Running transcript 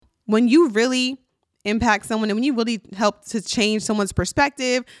when you really impact someone and when you really help to change someone's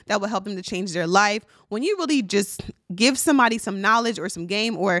perspective, that will help them to change their life. When you really just give somebody some knowledge or some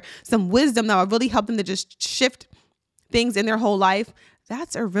game or some wisdom that will really help them to just shift things in their whole life,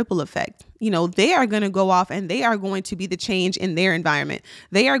 that's a ripple effect. They are going to go off and they are going to be the change in their environment.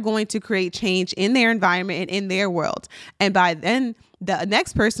 They are going to create change in their environment and in their world. And by then, the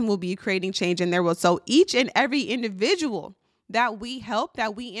next person will be creating change in their world. So each and every individual that we help,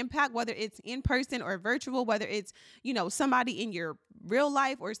 that we impact, whether it's in person or virtual, whether it's, somebody in your real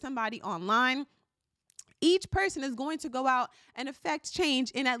life or somebody online, each person is going to go out and affect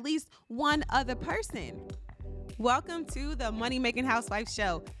change in at least one other person. Welcome to the Money Making Housewife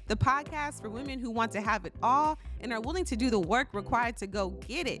Show, the podcast for women who want to have it all and are willing to do the work required to go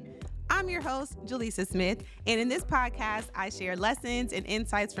get it. I'm your host, Jaleesa Smith, and in this podcast, I share lessons and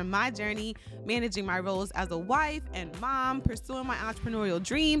insights from my journey, managing my roles as a wife and mom, pursuing my entrepreneurial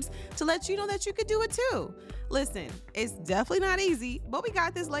dreams, to let you know that you could do it too. Listen, it's definitely not easy, but we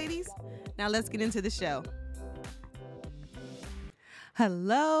got this, ladies. Now let's get into the show.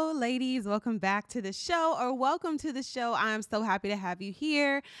 Hello, ladies. Welcome back to the show, or welcome to the show. I'm so happy to have you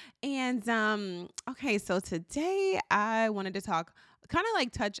here. And okay, so today I wanted to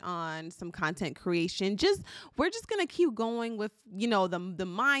touch on some content creation. We're just gonna keep going with the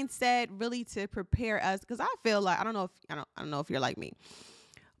mindset, really to prepare us, because I feel like I don't know if you're like me,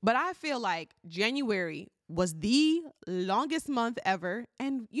 but I feel like January was the longest month ever.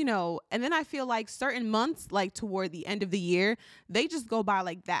 And then I feel like certain months, like toward the end of the year, they just go by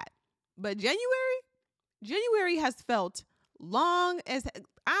like that. But January has felt long as,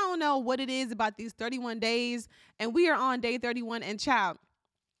 I don't know what it is about these 31 days. And we are on day 31, and child,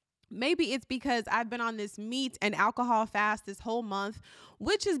 maybe it's because I've been on this meat and alcohol fast this whole month,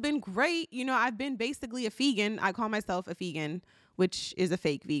 which has been great. I've been basically a vegan. I call myself a vegan, which is a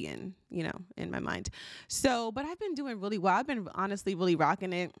fake vegan, in my mind. So, but I've been doing really well. I've been honestly really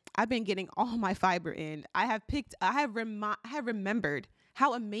rocking it. I've been getting all my fiber in. I have remembered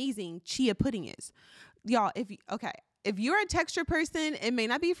how amazing chia pudding is. Y'all, if you're a texture person, it may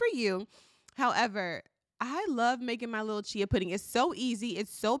not be for you. However, I love making my little chia pudding. It's so easy.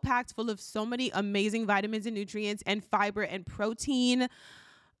 It's so packed full of so many amazing vitamins and nutrients and fiber and protein.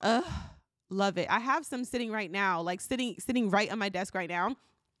 Love it. I have some sitting right now, like sitting right on my desk right now,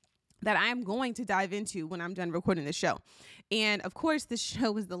 that I'm going to dive into when I'm done recording the show. And of course, the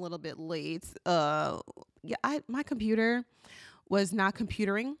show is a little bit late. My computer was not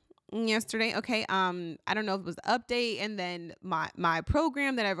computering yesterday. Okay. I don't know if it was the update, and then my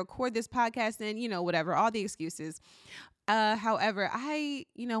program that I record this podcast in, whatever, all the excuses. However,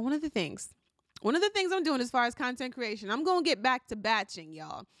 one of the things I'm doing as far as content creation, I'm going to get back to batching,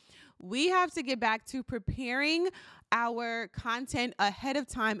 y'all. We have to get back to preparing our content ahead of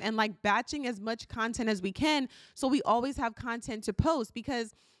time and batching as much content as we can, so we always have content to post,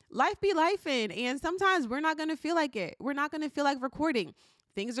 because life be lifing, and sometimes we're not going to feel like it. We're not going to feel like recording.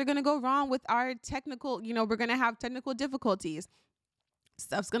 Things are going to go wrong with our technical, we're going to have technical difficulties.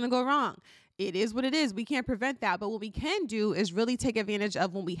 Stuff's going to go wrong. It is what it is. We can't prevent that. But what we can do is really take advantage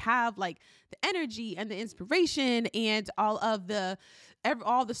of when we have the energy and the inspiration and all the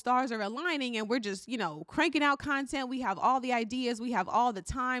stars are aligning, and we're just, cranking out content. We have all the ideas. We have all the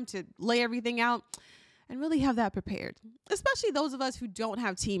time to lay everything out and really have that prepared, especially those of us who don't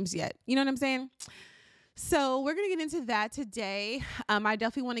have teams yet. You know what I'm saying? So we're going to get into that today. I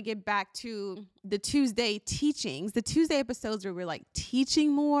definitely want to get back to the Tuesday teachings, the Tuesday episodes where we're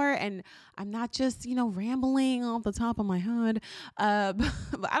teaching more, and I'm not just, rambling off the top of my head.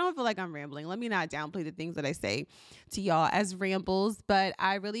 But I don't feel like I'm rambling. Let me not downplay the things that I say to y'all as rambles, but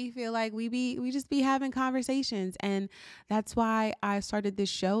I really feel like we just be having conversations, and that's why I started this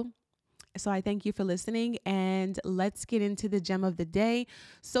show. So I thank you for listening, and let's get into the gem of the day.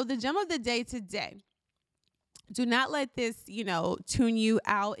 So the gem of the day today, do not let this, tune you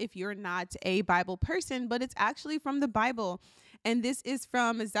out if you're not a Bible person, but it's actually from the Bible. And this is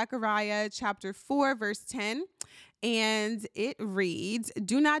from Zechariah chapter 4, verse 10. And it reads,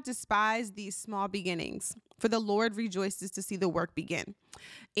 "Do not despise these small beginnings, for the Lord rejoices to see the work begin."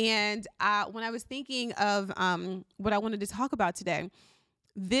 And when I was thinking of what I wanted to talk about today,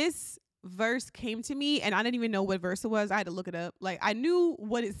 this verse came to me, and I didn't even know what verse it was. I had to look it up. I knew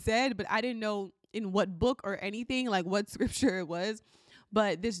what it said, but I didn't know in what book or anything, what scripture it was.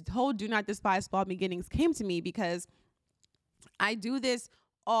 But this whole "do not despise small beginnings" came to me because I do this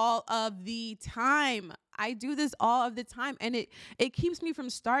all of the time. And it keeps me from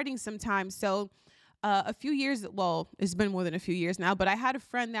starting sometimes. So a few years, well, it's been more than a few years now, but I had a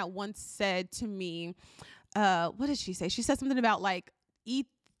friend that once said to me, what did she say? She said something about eat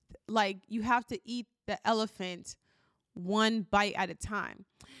like you have to eat the elephant one bite at a time.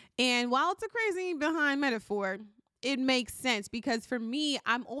 And while it's a crazy behind metaphor, it makes sense because for me,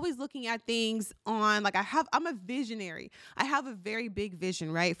 I'm always looking at things on like I'm a visionary. I have a very big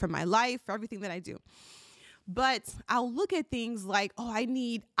vision, right? For my life, for everything that I do. But I'll look at things like, oh, I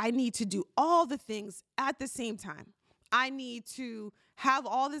need to do all the things at the same time. I need to have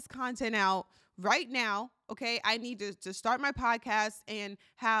all this content out right now. Okay. I need to start my podcast and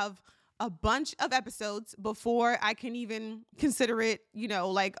have a bunch of episodes before I can even consider it,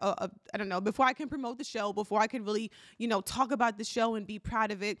 like, I don't know, before I can promote the show, before I can really, talk about the show and be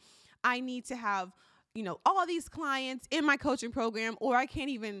proud of it. I need to have, all these clients in my coaching program, or I can't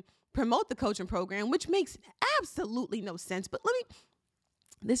even promote the coaching program, which makes absolutely no sense. But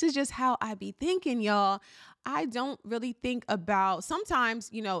this is just how I be thinking, y'all. I don't really think about sometimes,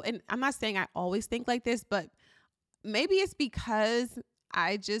 and I'm not saying I always think like this, but maybe it's because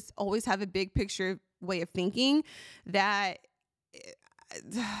I just always have a big picture way of thinking that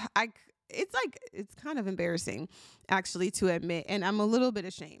it's kind of embarrassing actually to admit, and I'm a little bit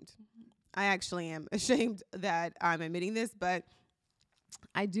ashamed. I actually am ashamed that I'm admitting this, but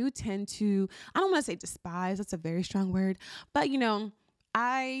I do tend to, I don't want to say despise, that's a very strong word, but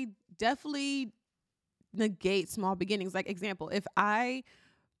I definitely negate small beginnings. Like example,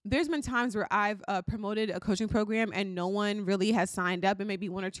 there's been times where I've promoted a coaching program and no one really has signed up, and maybe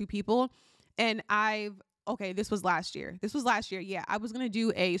one or two people. And this was last year. Yeah. I was going to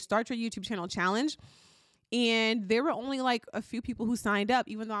do a Start Your YouTube Channel challenge. And there were only like a few people who signed up,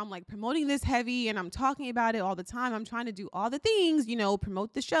 even though I'm like promoting this heavy and I'm talking about it all the time. I'm trying to do all the things,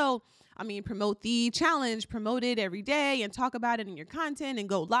 promote the show. Promote the challenge, promote it every day and talk about it in your content and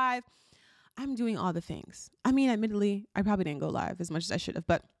go live. I'm doing all the things. Admittedly, I probably didn't go live as much as I should have,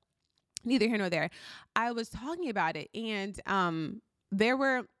 but neither here nor there. I was talking about it, and there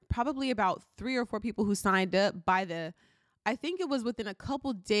were probably about 3 or 4 people who signed up I think it was within a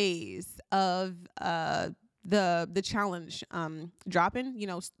couple days of the challenge dropping,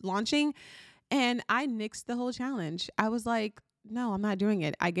 launching, and I nixed the whole challenge. I was like, no, I'm not doing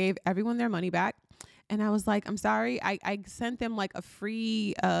it. I gave everyone their money back. And I was like, I'm sorry. I sent them like a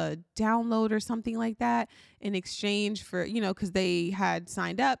free download or something like that in exchange for, because they had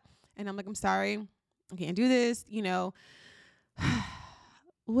signed up. And I'm like, I'm sorry, I can't do this.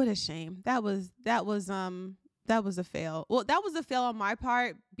 What a shame. That was a fail. Well, that was a fail on my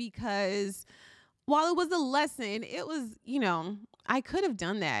part because while it was a lesson, it was, I could have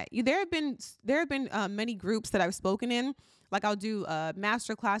done that. There have been many groups that I've spoken in. Like I'll do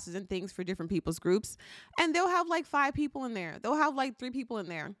master classes and things for different people's groups, and they'll have like 5 people in there. They'll have like 3 people in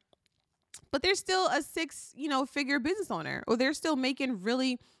there, but they're still a 6-figure business owner, or they're still making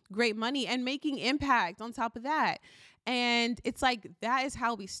really great money and making impact on top of that. And it's like, that is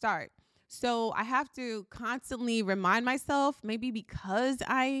how we start. So I have to constantly remind myself, maybe because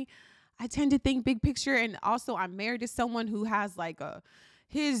I tend to think big picture, and also I'm married to someone who has like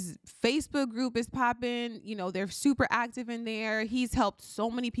his Facebook group is popping, they're super active in there. He's helped so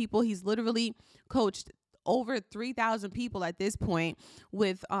many people. He's literally coached over 3,000 people at this point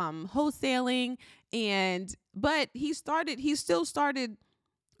with wholesaling, but he still started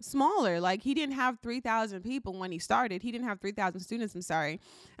smaller. Like he didn't have 3,000 people when he started. He didn't have 3,000 students. I'm sorry.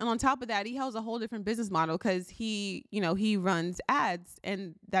 And on top of that, he has a whole different business model because he runs ads,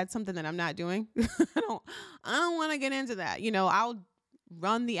 and that's something that I'm not doing. I don't want to get into that. I'll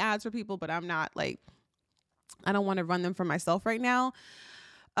run the ads for people, but I'm not like, I don't want to run them for myself right now.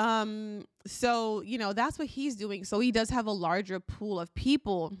 So, that's what he's doing. So he does have a larger pool of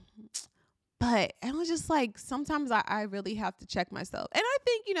people, but I was just like, sometimes I really have to check myself. And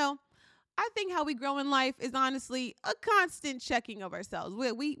I think how we grow in life is honestly a constant checking of ourselves.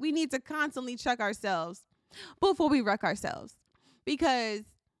 We need to constantly check ourselves before we wreck ourselves, because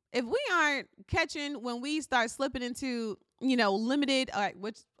if we aren't catching when we start slipping into, limiting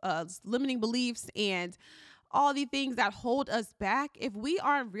beliefs and all the things that hold us back, if we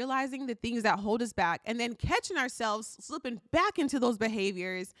aren't realizing the things that hold us back and then catching ourselves slipping back into those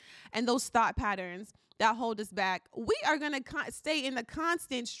behaviors and those thought patterns that hold us back, we are going to stay in a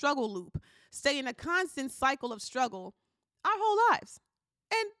constant struggle loop, stay in a constant cycle of struggle our whole lives.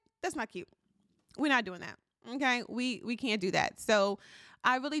 And that's not cute. We're not doing that. Okay. We can't do that. So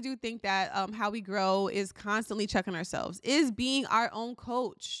I really do think that how we grow is constantly checking ourselves, is being our own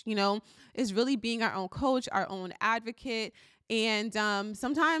coach, is really being our own coach, our own advocate. And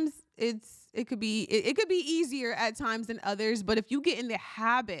sometimes it could be easier at times than others. But if you get in the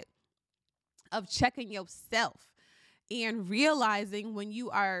habit of checking yourself and realizing when you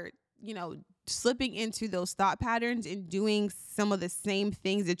are, slipping into those thought patterns and doing some of the same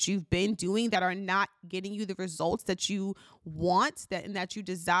things that you've been doing that are not getting you the results that you want, that you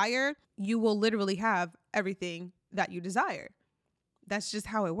desire, you will literally have everything that you desire. That's just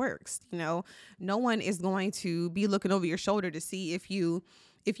how it works. No one is going to be looking over your shoulder to see if you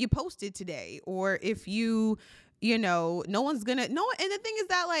posted today, or if no one's gonna, and the thing is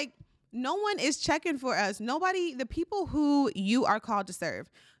that, like, no one is checking for us. Nobody, the people who you are called to serve,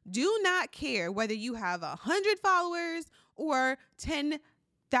 do not care whether you have 100 followers or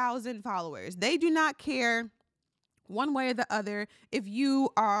 10,000 followers. They do not care one way or the other if you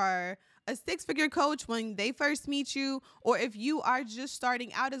are a 6-figure coach when they first meet you, or if you are just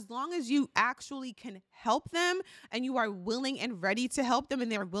starting out. As long as you actually can help them and you are willing and ready to help them, and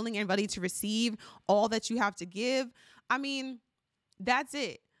they're willing and ready to receive all that you have to give, I mean, that's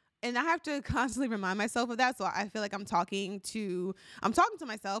it. And I have to constantly remind myself of that. So I feel like I'm talking to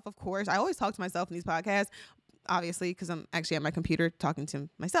myself. Of course, I always talk to myself in these podcasts, obviously, because I'm actually at my computer talking to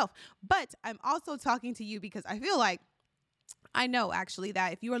myself. But I'm also talking to you because I feel like, I know actually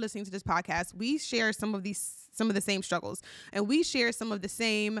that if you are listening to this podcast, we share some of the same struggles, and we share some of the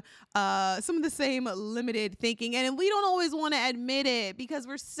same limited thinking. And we don't always want to admit it because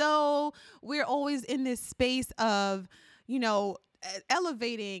we're always in this space of,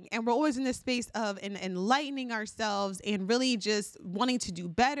 elevating, and we're always in this space of enlightening ourselves and really just wanting to do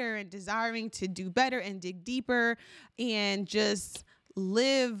better and desiring to do better and dig deeper and just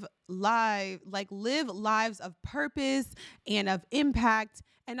live lives of purpose and of impact,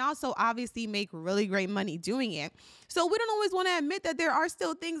 and also obviously make really great money doing it. So we don't always want to admit that there are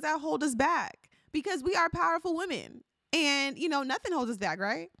still things that hold us back, because we are powerful women, and nothing holds us back,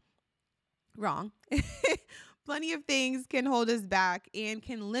 right? Wrong. Plenty of things can hold us back and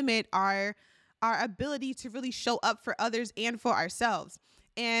can limit our ability to really show up for others and for ourselves.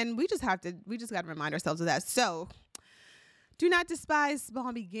 And we just got to remind ourselves of that. So do not despise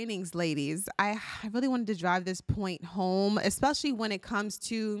small beginnings, ladies. I really wanted to drive this point home, especially when it comes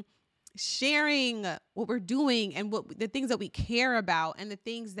to sharing what we're doing and the things that we care about and the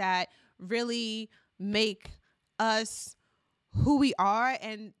things that really make us who we are,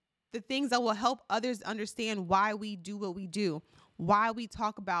 and the things that will help others understand why we do what we do, why we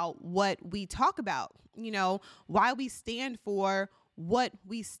talk about what we talk about, why we stand for what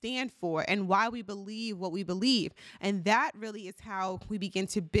we stand for, and why we believe what we believe. And that really is how we begin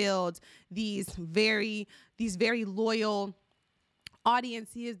to build these very loyal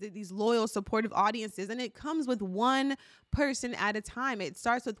audiences, these loyal, supportive audiences. And it comes with one person at a time. It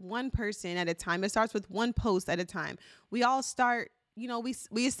starts with one person at a time. It starts with one post at a time. We all start,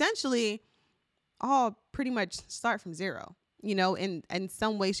 we essentially all pretty much start from zero, in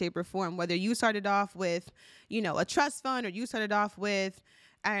some way, shape, or form. Whether you started off with, a trust fund, or you started off with,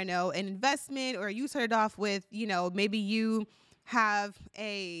 an investment, or you started off with, maybe you have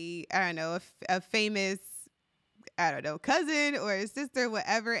a famous, cousin or a sister,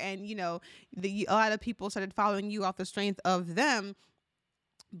 whatever. And, a lot of people started following you off the strength of them.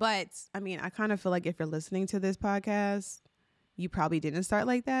 But I mean, I kind of feel like if you're listening to this podcast, you probably didn't start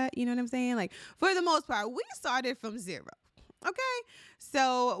like that. You know what I'm saying? Like, for the most part, we started from zero. Okay.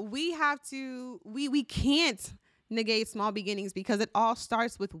 So we have to, we can't negate small beginnings, because it all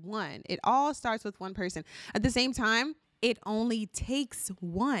starts with one. It all starts with one person. At the same time, it only takes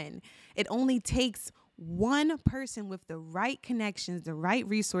one. It only takes one person with the right connections, the right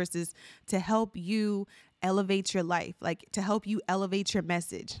resources to help you elevate your life, like to help you elevate your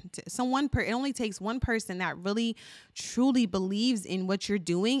message. It only takes one person that really truly believes in what you're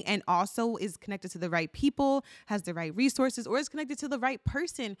doing, and also is connected to the right people, has the right resources, or is connected to the right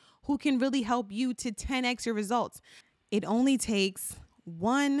person who can really help you to 10x your results. It only takes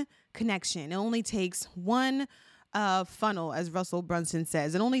one connection. It only takes one funnel, as Russell Brunson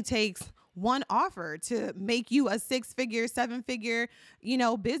says. It only takes one offer to make you a 6-figure, 7-figure,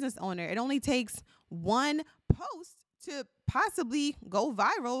 business owner. It only takes one post to possibly go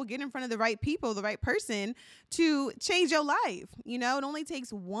viral, get in front of the right people, the right person to change your life. It only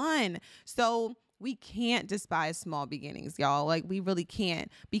takes one. So we can't despise small beginnings, y'all. Like, we really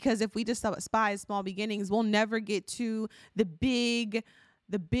can't, because if we just despise small beginnings, we'll never get to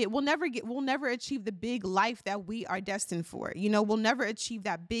we'll never achieve the big life that we are destined for. We'll never achieve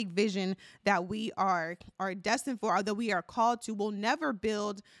that big vision that we are destined for, or that we are called to. We'll never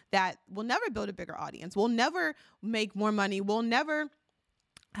build a bigger audience. We'll never make more money. We'll never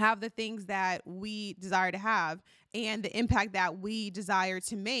have the things that we desire to have and the impact that we desire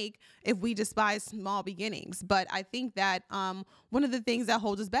to make if we despise small beginnings. But I think that one of the things that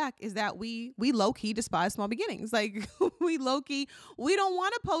holds us back is that we low key despise small beginnings. Like we low key, we don't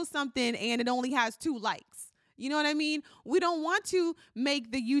want to post something and it only has 2 likes. You know what I mean? We don't want to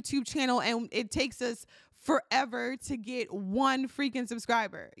make the YouTube channel and it takes us forever to get 1 freaking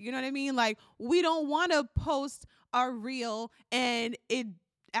subscriber. You know what I mean? Like we don't want to post our reel and it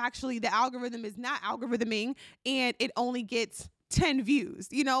actually the algorithm is not algorithming and it only gets 10 views.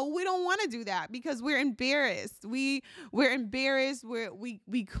 You know, we don't want to do that because we're embarrassed. We're embarrassed.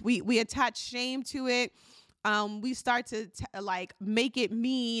 We attach shame to it. We start to like make it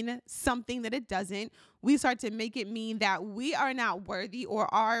mean something that it doesn't. We start to make it mean that we are not worthy,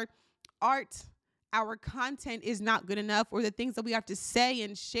 or our art, our content is not good enough, or the things that we have to say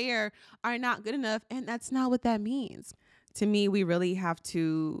and share are not good enough. And that's not what that means. To me, we really have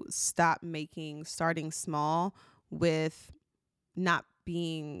to stop starting small with not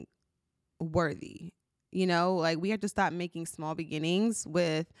being worthy. You know, like we have to stop making small beginnings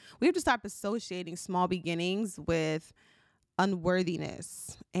we have to stop associating small beginnings with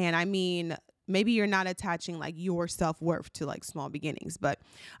unworthiness. And I mean, maybe you're not attaching like your self-worth to like small beginnings, but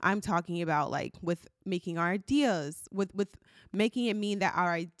I'm talking about like with making our ideas, with making it mean that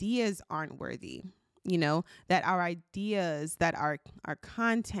our ideas aren't worthy. You know, that our ideas, that our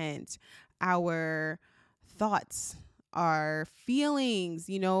content, our thoughts, our feelings,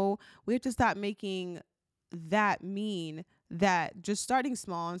 you know, we have to stop making that mean that just starting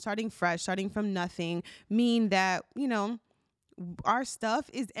small and starting fresh, starting from nothing, mean that, you know, our stuff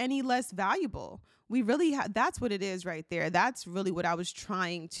is any less valuable. We really that's what it is right there. That's really what I was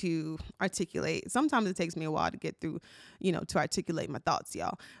trying to articulate. Sometimes it takes me a while to get through, you know, to articulate my thoughts,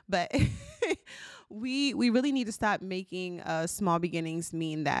 y'all. But we really need to stop making small beginnings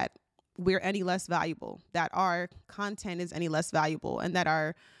mean that we're any less valuable, that our content is any less valuable, and that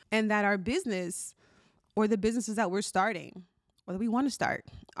our business or the businesses that we're starting or that we want to start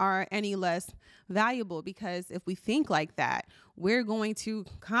are any less valuable. Because if we think like that, we're going to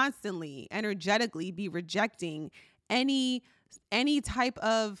constantly energetically be rejecting any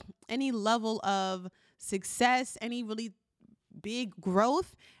level of success, any really big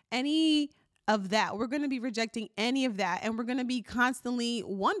growth, any of that. We're going to be rejecting any of that. And we're going to be constantly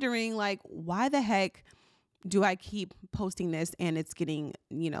wondering, like, why the heck do I keep posting this and it's getting,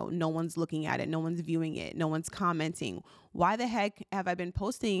 you know, no one's looking at it, no one's viewing it, no one's commenting? Why the heck have I been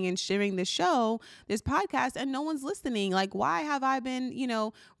posting and sharing this show, this podcast, and no one's listening? Like, why have I been, you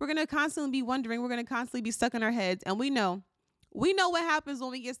know, we're going to constantly be wondering, we're going to constantly be stuck in our heads. And we know what happens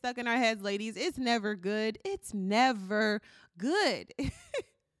when we get stuck in our heads, ladies. It's never good. It's never good.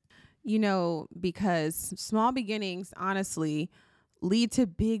 You know, because small beginnings, honestly, lead to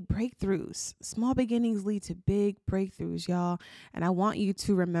big breakthroughs. Small beginnings lead to big breakthroughs, y'all. And I want you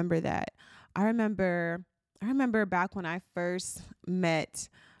to remember that. I remember back when I first met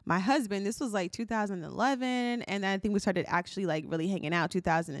my husband. This was like 2011. And I think we started actually like really hanging out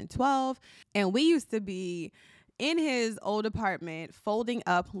 2012. And we used to be in his old apartment folding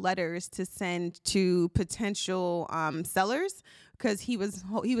up letters to send to potential sellers, because he was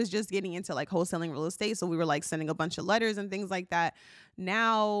just getting into like wholesaling real estate. So we were like sending a bunch of letters and things like that.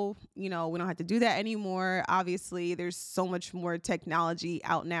 Now, you know, we don't have to do that anymore. Obviously, there's so much more technology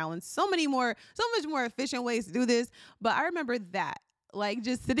out now and so much more efficient ways to do this. But I remember that, like,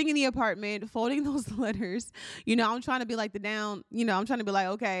 just sitting in the apartment, folding those letters. You know, I'm trying to be like I'm trying to be like,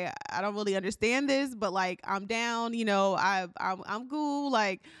 okay, I don't really understand this, but like, I'm down, you know, I'm cool.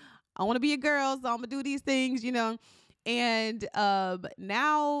 Like, I want to be a girl, so I'm gonna do these things, you know. And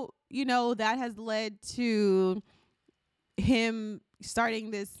now, you know, that has led to him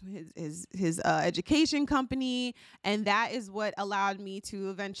starting his education company, and that is what allowed me to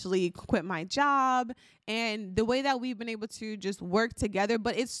eventually quit my job. And the way that we've been able to just work together,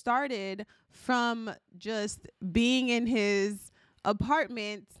 but it started from just being in his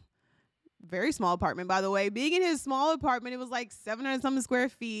apartment, very small apartment, by the way, being in his small apartment. It was like 700 something square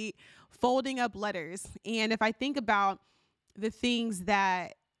feet, folding up letters. And if I think about the things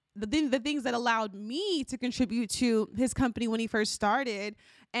that allowed me to contribute to his company when he first started,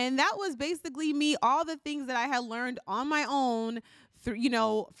 and that was basically me, all the things that I had learned on my own through, you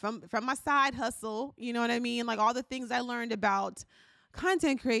know, from my side hustle, you know what I mean? Like all the things I learned about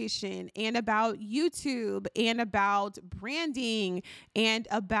content creation and about YouTube and about branding and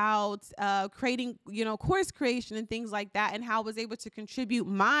about creating, you know, course creation and things like that, and how I was able to contribute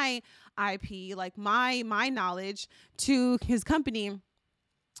my IP, like my knowledge, to his company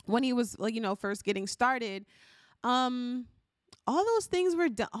when he was, like, you know, first getting started. all those things were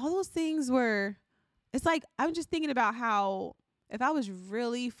done. All those things were, it's like, I'm just thinking about how if I was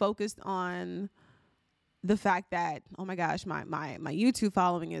really focused on the fact that, oh my gosh, my YouTube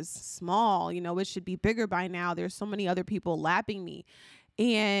following is small, it should be bigger by now. There's so many other people lapping me.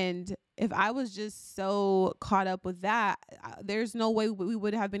 And if I was just so caught up with that, there's no way we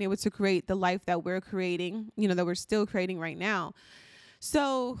would have been able to create the life that we're creating, that we're still creating right now.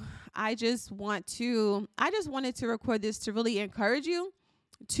 So I just wanted to record this to really encourage you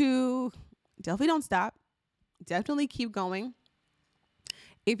to definitely don't stop. Definitely keep going.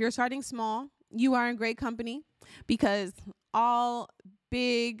 If you're starting small, you are in great company, because all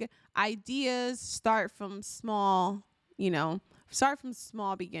big ideas start from small, start from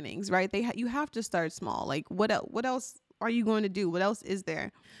small beginnings, right? You have to start small. Like what else are you going to do? What else is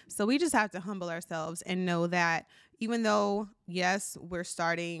there? So we just have to humble ourselves and know that even though, yes, we're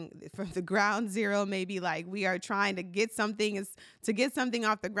starting from the ground zero, maybe like we are trying to get something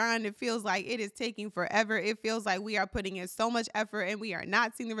off the ground. It feels like it is taking forever. It feels like we are putting in so much effort and we are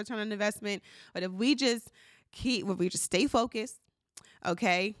not seeing the return on investment. But if we just stay focused,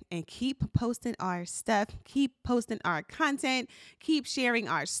 okay, and keep posting our stuff, keep posting our content, keep sharing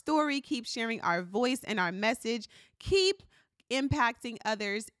our story, keep sharing our voice and our message, keep impacting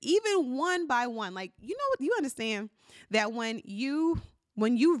others, even one by one. Like, you understand that when you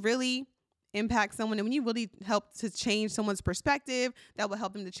really impact someone and when you really help to change someone's perspective, that will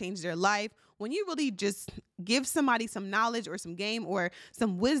help them to change their life. When you really just give somebody some knowledge or some game or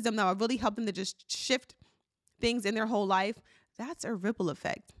some wisdom that will really help them to just shift things in their whole life, that's a ripple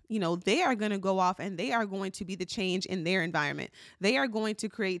effect. They are going to go off and they are going to be the change in their environment. They are going to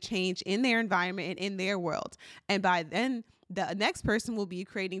create change in their environment and in their world. And by then, the next person will be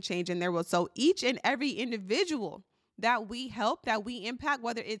creating change in their world. So each and every individual that we help, that we impact,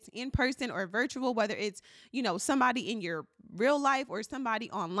 whether it's in person or virtual, whether it's, somebody in your real life or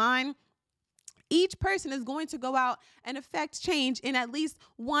somebody online, each person is going to go out and affect change in at least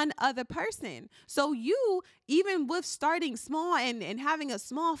one other person. So you, even with starting small and having a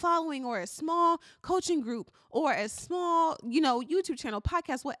small following or a small coaching group or a small, YouTube channel,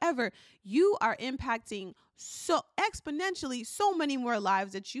 podcast, whatever, you are impacting so exponentially so many more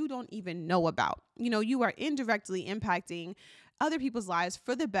lives that you don't even know about. You are indirectly impacting other people's lives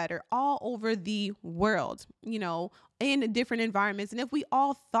for the better all over the world, in different environments. And if we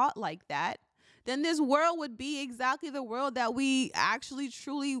all thought like that, then this world would be exactly the world that we actually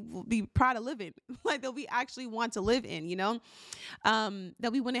truly will be proud of living, like that we actually want to live in,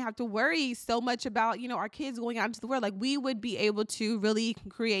 that we wouldn't have to worry so much about, our kids going out into the world. Like we would be able to really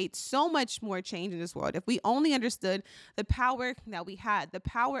create so much more change in this world if we only understood the power that we had, the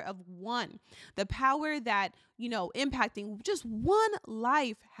power of one, the power that, impacting just one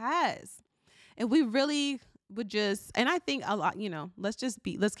life has. And we really would just, and I think a lot,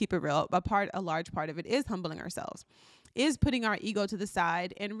 let's keep it real. A large part of it is humbling ourselves, is putting our ego to the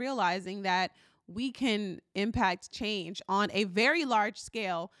side and realizing that we can impact change on a very large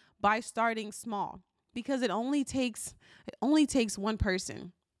scale by starting small, because it only takes one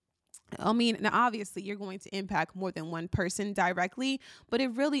person. I mean, now obviously you're going to impact more than one person directly, but it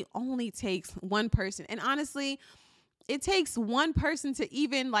really only takes one person. And honestly, it takes one person to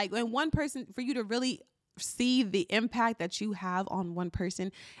even and one person for you to really see the impact that you have on one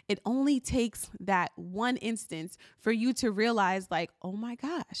person. It only takes that one instance for you to realize oh my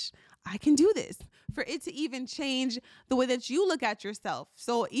gosh, I can do this, for it to even change the way that you look at yourself.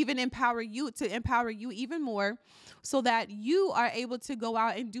 So even empower you even more so that you are able to go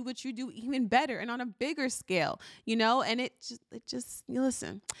out and do what you do even better and on a bigger scale, and it just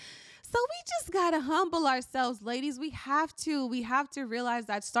listen. So we just got to humble ourselves, ladies. We have to realize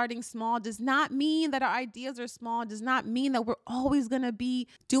that starting small does not mean that our ideas are small, does not mean that we're always going to be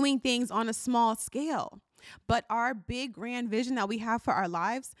doing things on a small scale. But our big grand vision that we have for our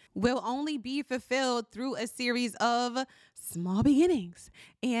lives will only be fulfilled through a series of small beginnings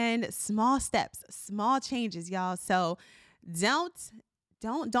and small steps, small changes, y'all. So don't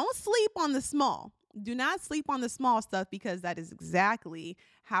sleep on the small. Do not sleep on the small stuff, because that is exactly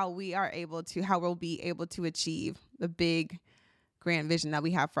how we'll be able to achieve the big grand vision that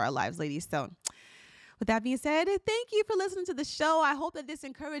we have for our lives, ladies. So with that being said, thank you for listening to the show. I hope that this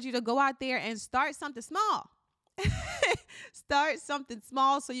encouraged you to go out there and start something small. Start something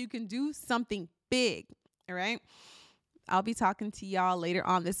small so you can do something big. All right. I'll be talking to y'all later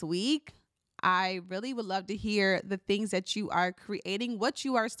on this week. I really would love to hear the things that you are creating, what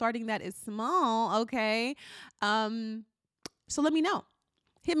you are starting that is small. Okay. So let me know.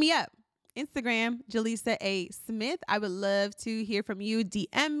 Hit me up. Instagram, Jaleesa A. Smith. I would love to hear from you.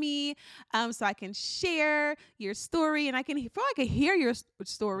 DM me so I can share your story, and I can hear your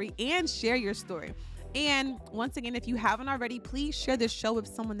story and share your story. And once again, if you haven't already, please share this show with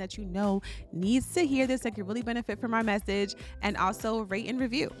someone that you know needs to hear this, that could really benefit from our message, and also rate and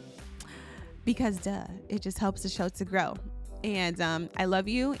review, because it just helps the show to grow. And I love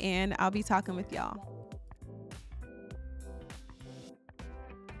you, and I'll be talking with y'all.